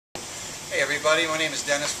Hey everybody, my name is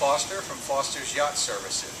Dennis Foster from Foster's Yacht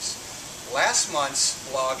Services. Last month's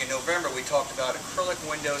blog in November we talked about acrylic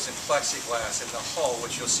windows and plexiglass in the hull,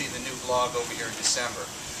 which you'll see in the new blog over here in December.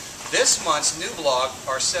 This month's new blog,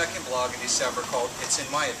 our second blog in December, called It's In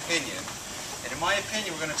My Opinion. And in my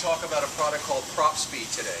opinion, we're going to talk about a product called PropSpeed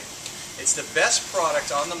today. It's the best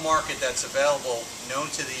product on the market that's available, known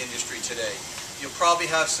to the industry today. You'll probably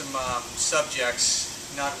have some subjects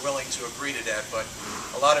not willing to agree to that, but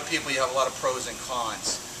a lot of people, you have a lot of pros and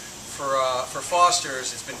cons. For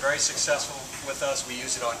Foster's, it's been very successful with us. We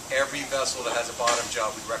use it on every vessel that has a bottom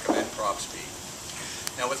job. We recommend PropSpeed.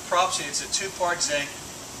 Now with PropSpeed, it's a two-part zinc,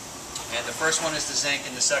 and the first one is the zinc,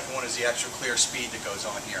 and the second one is the extra clear speed that goes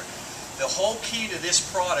on here. The whole key to this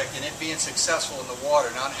product and it being successful in the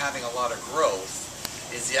water, not having a lot of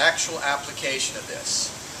growth, is the actual application of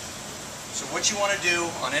this. So what you want to do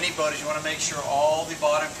on any boat is you want to make sure all the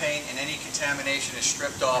bottom paint and any contamination is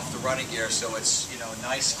stripped off the running gear, so it's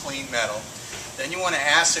nice clean metal. Then you want to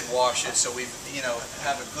acid wash it so we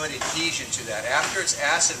have a good adhesion to that. After it's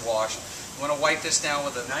acid washed, you want to wipe this down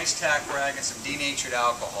with a nice tack rag and some denatured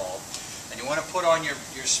alcohol. And you want to put on your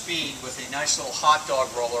speed with a nice little hot dog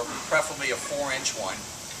roller, preferably a 4-inch one.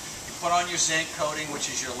 You put on your zinc coating, which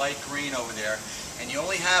is your light green over there, and you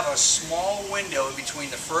only have a small window between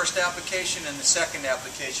the first application and the second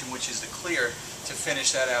application, which is the clear, to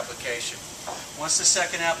finish that application. Once the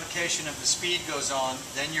second application of the speed goes on,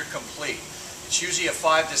 then you're complete. It's usually a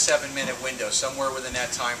 5 to 7 minute window. Somewhere within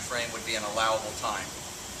that time frame would be an allowable time.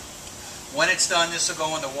 When it's done, this will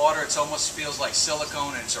go in the water. It almost feels like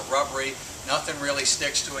silicone, and it's a rubbery. Nothing really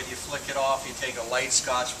sticks to it. You flick it off. You take a light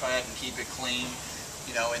Scotch pad and keep it clean,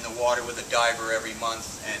 in the water with a diver every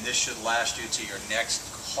month. And this should last you to your next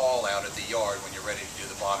haul out at the yard when you're ready to do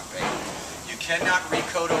the bottom paint. You cannot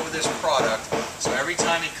recoat over this product, so every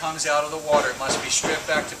time it comes out of the water, it must be stripped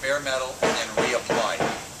back to bare metal and then reapplied.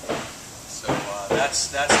 So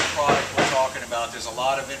that's the product we're talking about. There's a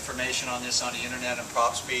lot of information on this on the internet and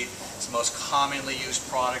PropSpeed. It's the most commonly used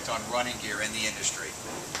product on running gear in the industry.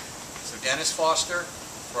 So Dennis Foster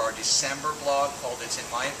for our December blog called It's In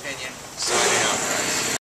My Opinion, signing out, guys.